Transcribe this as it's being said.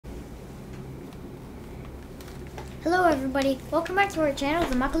Hello everybody, welcome back to our channel,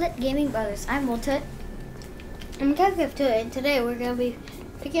 The Mucklet Gaming Brothers. I'm Willtot. I'm Willtot, and today we're going to be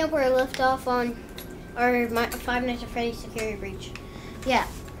picking up where I left off on our Five Nights at Freddy's security breach. Yeah,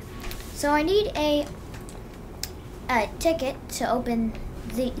 so I need a ticket to open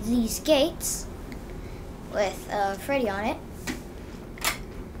these gates with Freddy on it.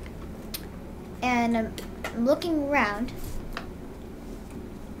 And I'm looking around.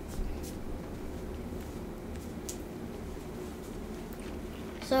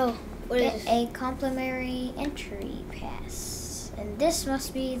 So, what is Get a complimentary entry pass. And this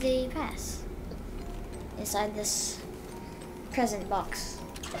must be the pass. Inside this present box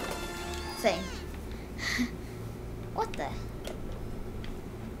thing. What the?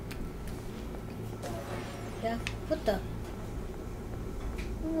 Yeah, what the?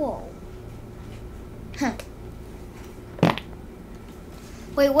 Whoa. Huh.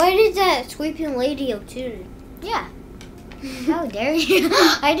 Wait, why did that sweeping lady too? Yeah. How dare you?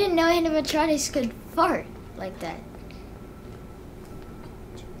 I didn't know animatronics could fart like that.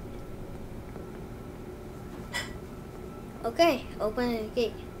 Okay, open the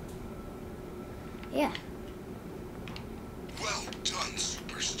gate. Yeah. Well done,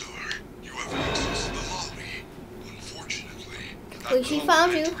 superstar. You have access to the lobby. Unfortunately, Wait, she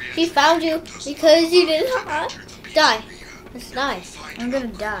found you. She found you because you didn't die. Let's die. I'm gonna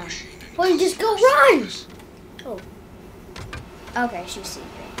die. Wait, just go run! Oh. Okay, she sees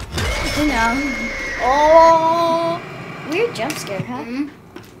me. No. Oh! Weird jump scare, huh? Mm-hmm.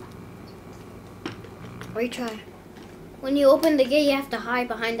 Retry. When you open the gate, you have to hide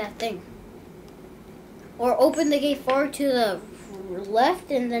behind that thing. Or open the gate forward to the left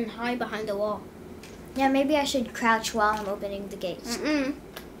and then hide behind the wall. Yeah, maybe I should crouch while I'm opening the gates. Mm-mm.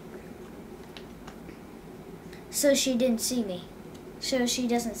 So she didn't see me. So she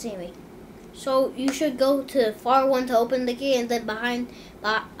doesn't see me. So you should go to the far one to open the gate and then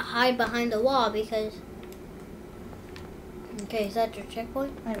hide behind the wall because... Okay, is that your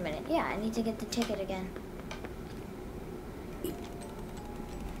checkpoint? Wait a minute. Yeah, I need to get the ticket again.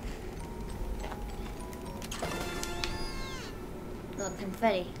 Look,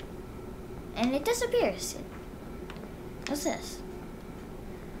 confetti. And it disappears. What's this?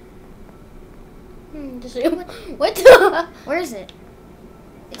 What the? Where is it?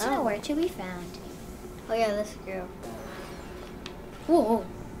 It's Oh. nowhere to be found. Oh yeah, this girl. Whoa.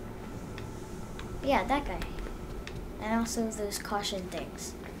 Yeah, that guy. And also those caution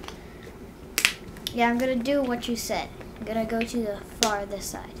things. Yeah, I'm gonna do what you said. I'm gonna go to the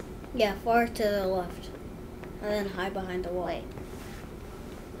farthest side. Yeah, far to the left. And then hide behind the wall. Wait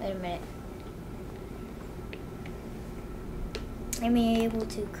a minute. Am I able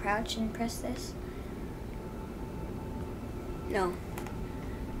to crouch and press this? No.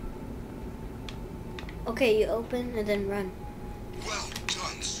 Okay, you open and then run. well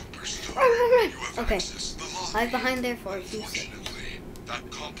done, superstar. Run, run, run. You have Okay. access to the lobby. Hide behind there for a few seconds. Unfortunately, that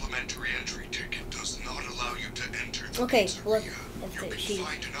complimentary entry ticket does not allow you to enter the Okay, pizzeria. look. You can She,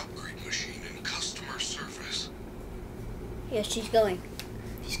 find an upgrade machine in customer service. yeah, she's going.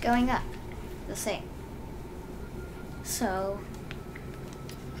 She's going up. The same. So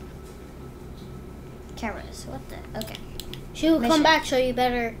cameras. What the? Okay. She will come Mission. back, so you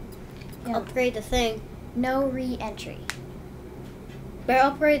better Yeah. upgrade the thing. No re-entry. Better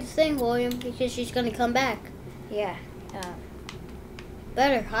upgrade the thing, William, because she's gonna come back. Yeah.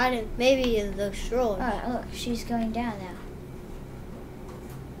 Better hide it. Maybe in the stroller. Oh, look, she's going down now.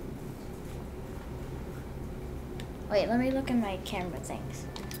 Wait, let me look at my camera things.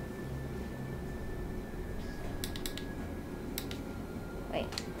 Wait,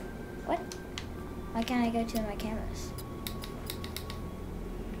 what? Why can't I go to my cameras?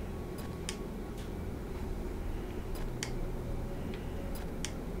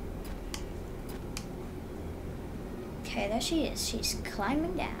 Okay, there she is. She's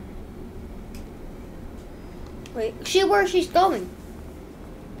climbing down. Wait, see where she's going.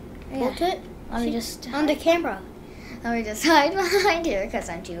 Yeah. Hold it. Let me just on the camera. Let me just hide behind her because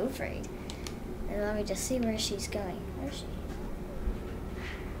I'm too afraid. And let me just see where she's going. Where is she?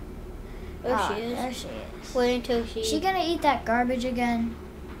 There Ah, she is. There she is. Wait until she. She gonna eat that garbage again?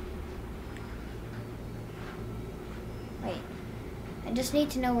 Wait. I just need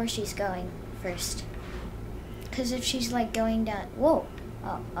to know where she's going first. Because if she's like going down. Whoa.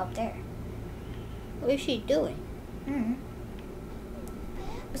 Oh, up there. What is she doing? Hmm.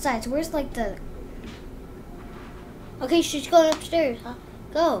 Besides, where's like the. Okay, she's going upstairs. Huh?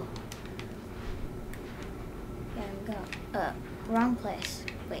 Go. Yeah, I'm going. Wrong place.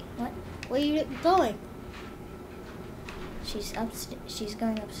 Wait, what? Where are you going? She's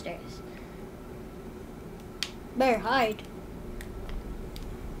going upstairs. Better hide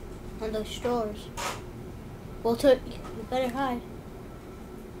on those stores. Willtot, you better hide.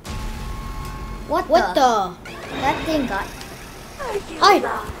 What the? That thing got... Hide!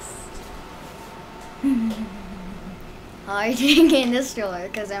 hiding in the store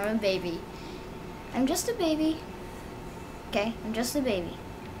because I'm a baby. I'm just a baby. Okay, I'm just a baby.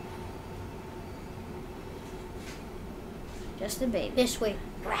 Just a baby. This way.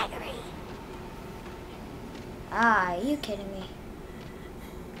 Gregory. Ah, are you kidding me?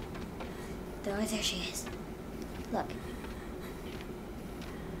 There she is. Look.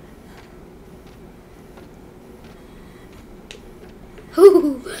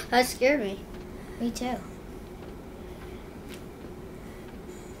 Ooh, that scared me. Me too.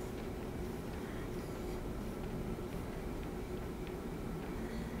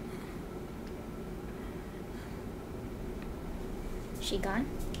 She gone?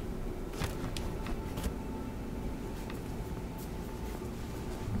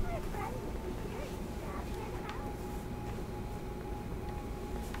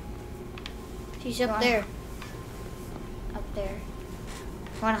 She's up there. Up there.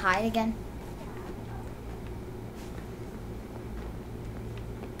 Want to hide again?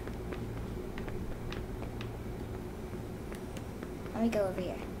 Let me go over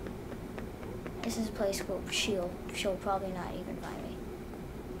here. This is a place where she'll probably not even find me.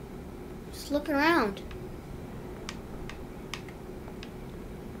 Just look around.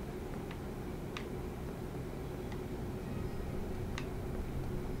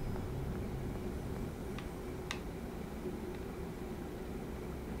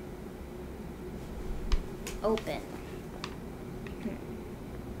 Open.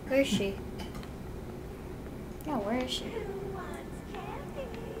 Where is she? No, where is she?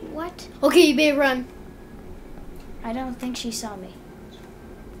 What? Okay, you better run. I don't think she saw me.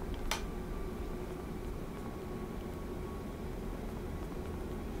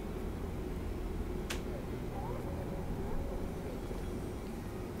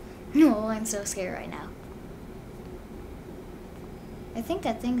 No, I'm so scared right now. I think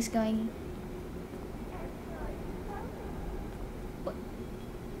that thing's going... What?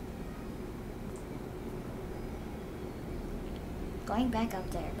 Going back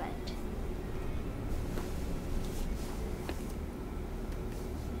up there, but...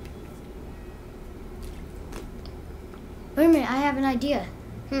 Wait a minute, I have an idea.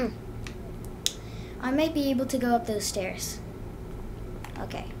 I might be able to go up those stairs.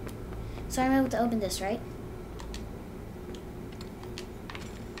 Okay. So I'm able to open this, right?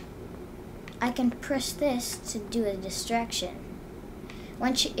 I can press this to do a distraction.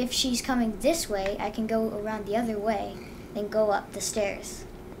 If she's coming this way, I can go around the other way, then go up the stairs.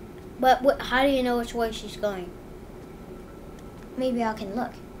 But how do you know which way she's going? Maybe I can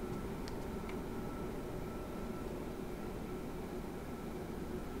look.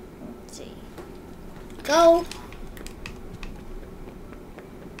 Let's see. Go!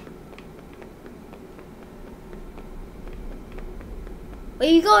 Where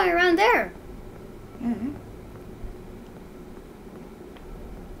are you going around there? Mm-hmm.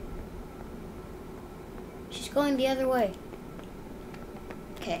 She's going the other way.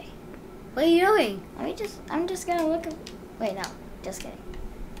 Okay. What are you doing? I'm just gonna look at... Wait, no. Just kidding.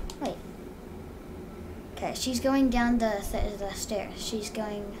 Wait. Okay, she's going down the stairs. She's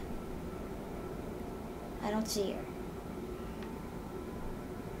going... I don't see her.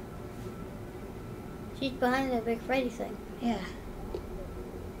 She's behind the big Freddy thing. Yeah.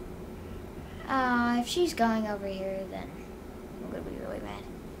 If she's going over here, then I'm gonna be really mad.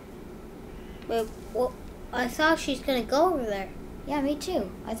 Wait, well, I thought she's gonna go over there. Yeah, me too.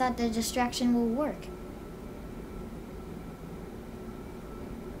 I thought the distraction will work.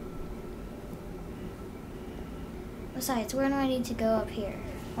 Besides, where do I need to go up here?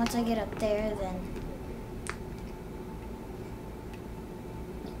 Once I get up there, then...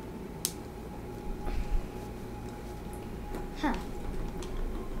 Huh.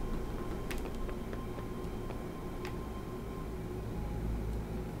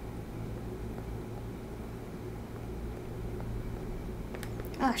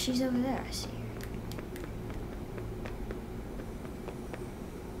 Oh, she's over there, I see her.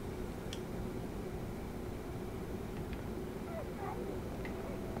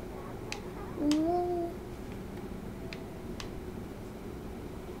 Whoa.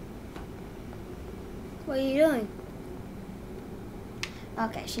 What are you doing?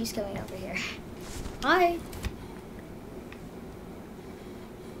 Okay, she's coming over here. Hi.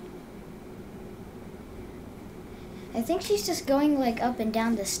 I think she's just going like up and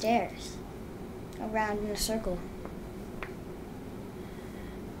down the stairs. Around in a circle.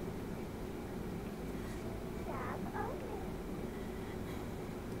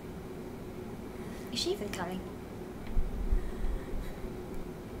 she even coming?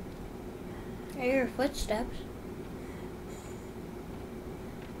 I hear footsteps.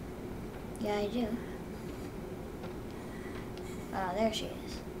 Yeah, I do. Oh, there she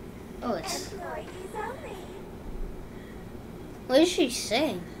is. Oh, it's... Employees only. What did she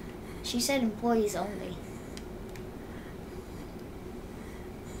say? She said employees only.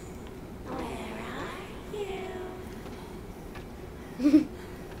 Where are you?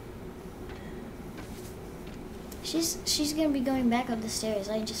 She's gonna be going back up the stairs.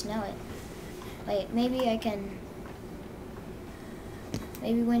 I just know it. Wait, maybe I can...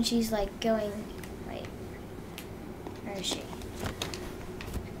 Maybe when she's like going... Wait. Where is she?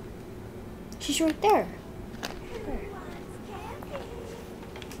 She's right there. Who wants candy?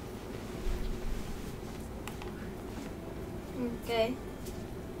 Okay.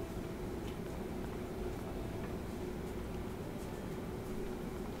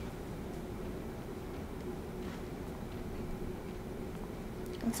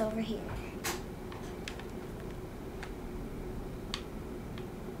 It's over here.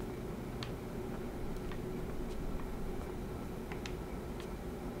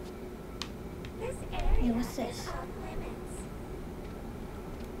 This area Hey, what's this? is off limits.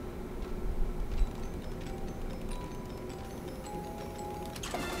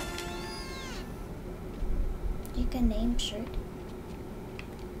 You can name shirt.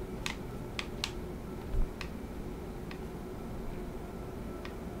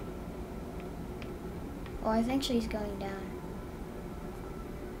 Oh, I think she's going down.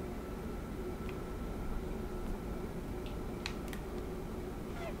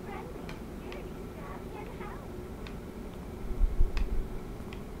 My friendly security staff can help.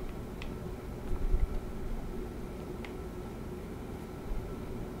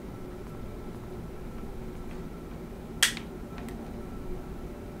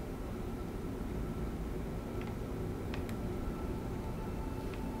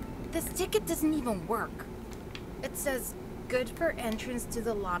 This ticket doesn't even work. It says, good for entrance to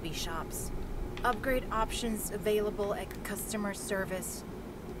the lobby shops. Upgrade options available at customer service.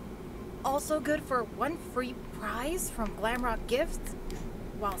 Also good for 1 free prize from Glamrock Gifts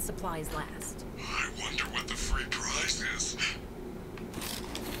while supplies last. I wonder what the free prize is.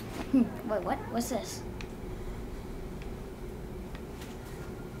 Wait, what? What's this?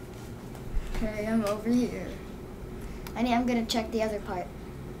 Okay, I'm over here. I'm gonna check the other part.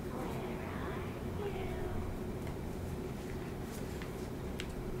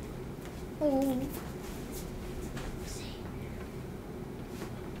 Oh.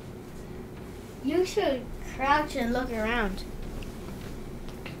 You should crouch and look around.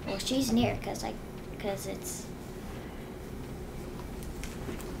 Well, she's near, cause it's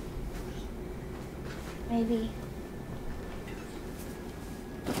maybe.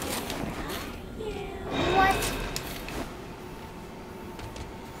 What?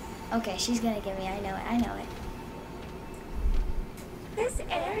 Okay, she's gonna get me. I know it. I know it. This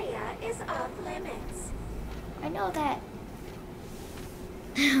area is off limits. I know that.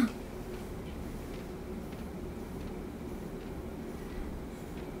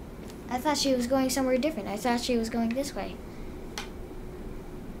 I thought she was going somewhere different. I thought she was going this way.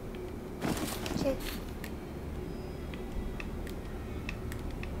 Shit.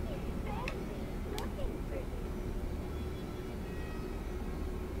 Looking for you.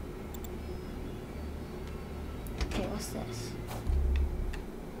 Okay, what's this?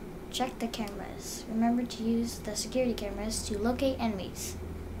 Check the cameras. Remember to use the security cameras to locate enemies.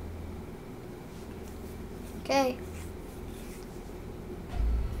 Okay.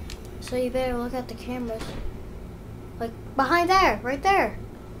 So you better look at the cameras. Like behind there, right there.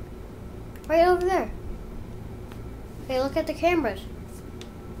 Right over there. Okay, look at the cameras.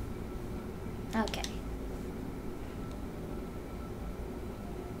 Okay.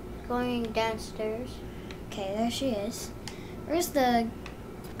 Going downstairs. Okay, there she is. Where's the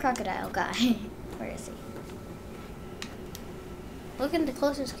crocodile guy? Where is he? Look at the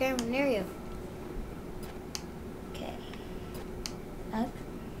closest camera near you. Okay. Up.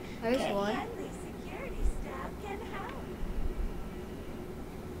 There's Okay. one. Friendly security staff can help.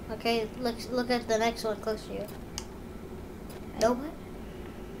 Okay, look at the next one close to you. Nope. What?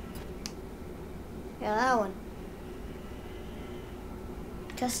 Yeah, that one.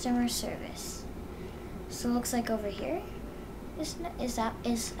 Customer service. So it looks like over here. Is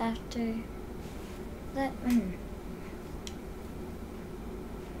after that.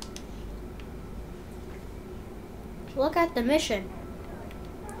 Look at the mission.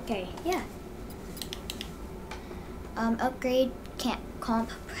 Okay, yeah. Upgrade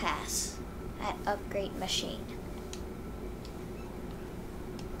comp pass at upgrade machine.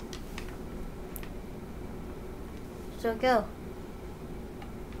 So go.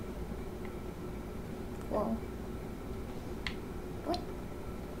 Whoa. What?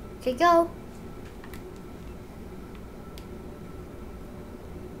 Okay, go.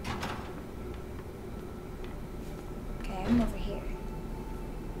 Okay, I'm over here.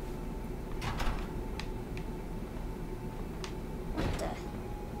 What the?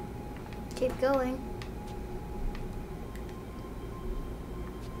 Keep going.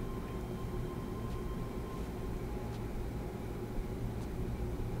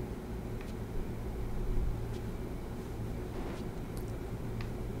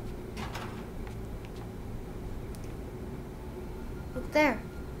 Look there.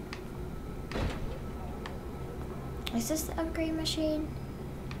 Is this the upgrade machine?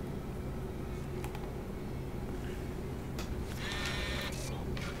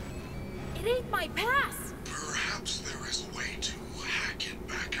 It ain't my pass! Perhaps there is a way to hack it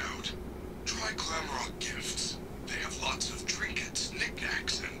back out. Try Glamrock Gifts. They have lots of trinkets,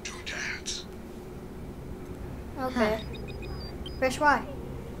 knickknacks, and doodads. Okay. Press Y.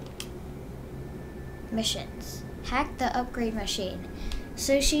 Missions. Hack the upgrade machine.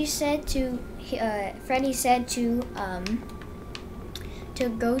 So she said to, Freddy said to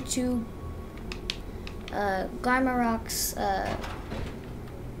go to Glamrock's,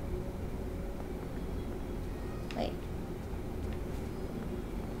 wait.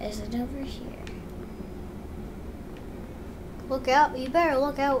 Is it over here? Look out. You better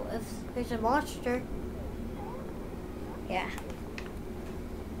look out if there's a monster. Yeah.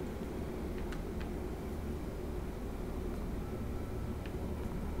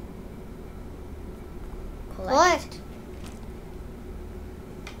 What?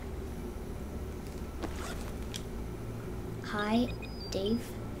 Hi, Dave.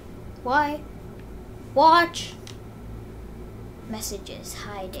 Why? Watch. Messages.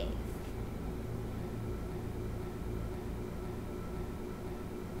 Hi, Dave.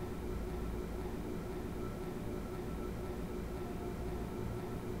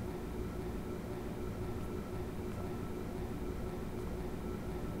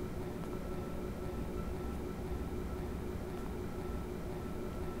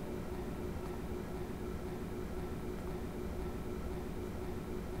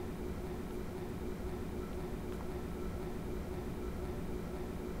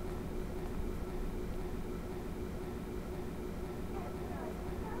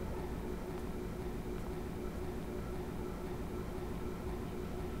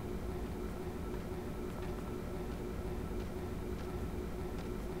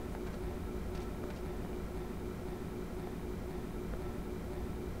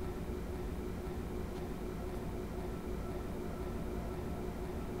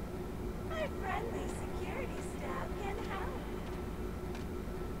 My friendly